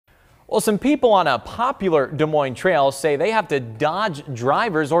Well, some people on a popular Des Moines trail say they have to dodge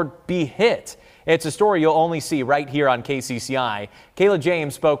drivers or be hit. It's a story you'll only see right here on KCCI. Kayla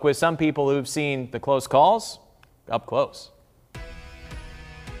James spoke with some people who've seen the close calls up close.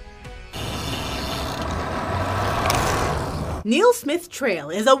 Neal Smith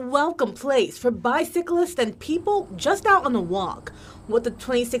Trail is a welcome place for bicyclists and people just out on a walk. What the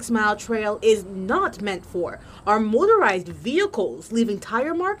 26-mile trail is not meant for are motorized vehicles leaving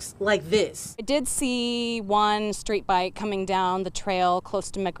tire marks like this. I did see one street bike coming down the trail close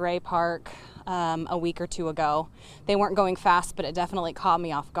to McRae Park a week or two ago. They weren't going fast, but it definitely caught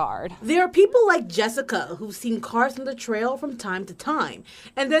me off guard. There are people like Jessica who've seen cars on the trail from time to time.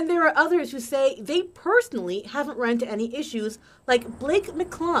 And then there are others who say they personally haven't run into any issues, like Blake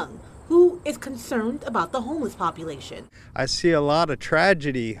McClung, who is concerned about the homeless population. I see a lot of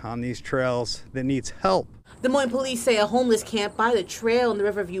tragedy on these trails that needs help. Des Moines police say a homeless camp by the trail in the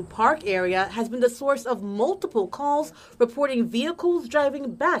Riverview Park area has been the source of multiple calls reporting vehicles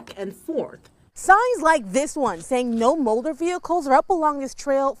driving back and forth. Signs like this one saying no motor vehicles are up along this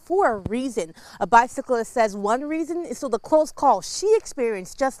trail for a reason. A bicyclist says one reason is so the close call she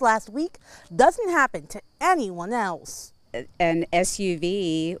experienced just last week doesn't happen to anyone else. An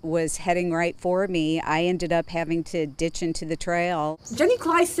SUV was heading right for me. I ended up having to ditch into the trail. Jenny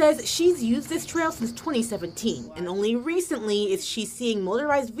Kleiss says she's used this trail since 2017, and only recently is she seeing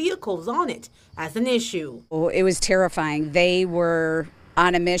motorized vehicles on it as an issue. Well, it was terrifying. They were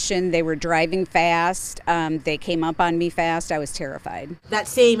on a mission. They were driving fast. They came up on me fast. I was terrified. That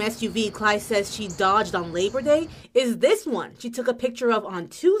same SUV Kleiss says she dodged on Labor Day is this one she took a picture of on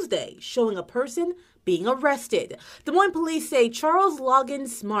Tuesday, showing a person being arrested. Des Moines police say Charles Logan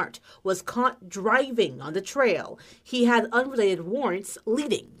Smart was caught driving on the trail. He had unrelated warrants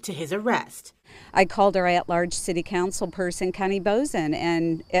leading to his arrest. I called our at-large city council person, Connie Bozen,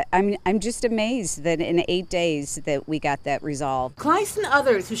 and I'm just amazed that in 8 days that we got that resolved. Kleiss and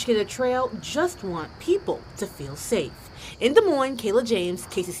others who share the trail just want people to feel safe. In Des Moines, Kayla James,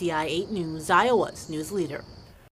 KCCI 8 News, Iowa's news leader.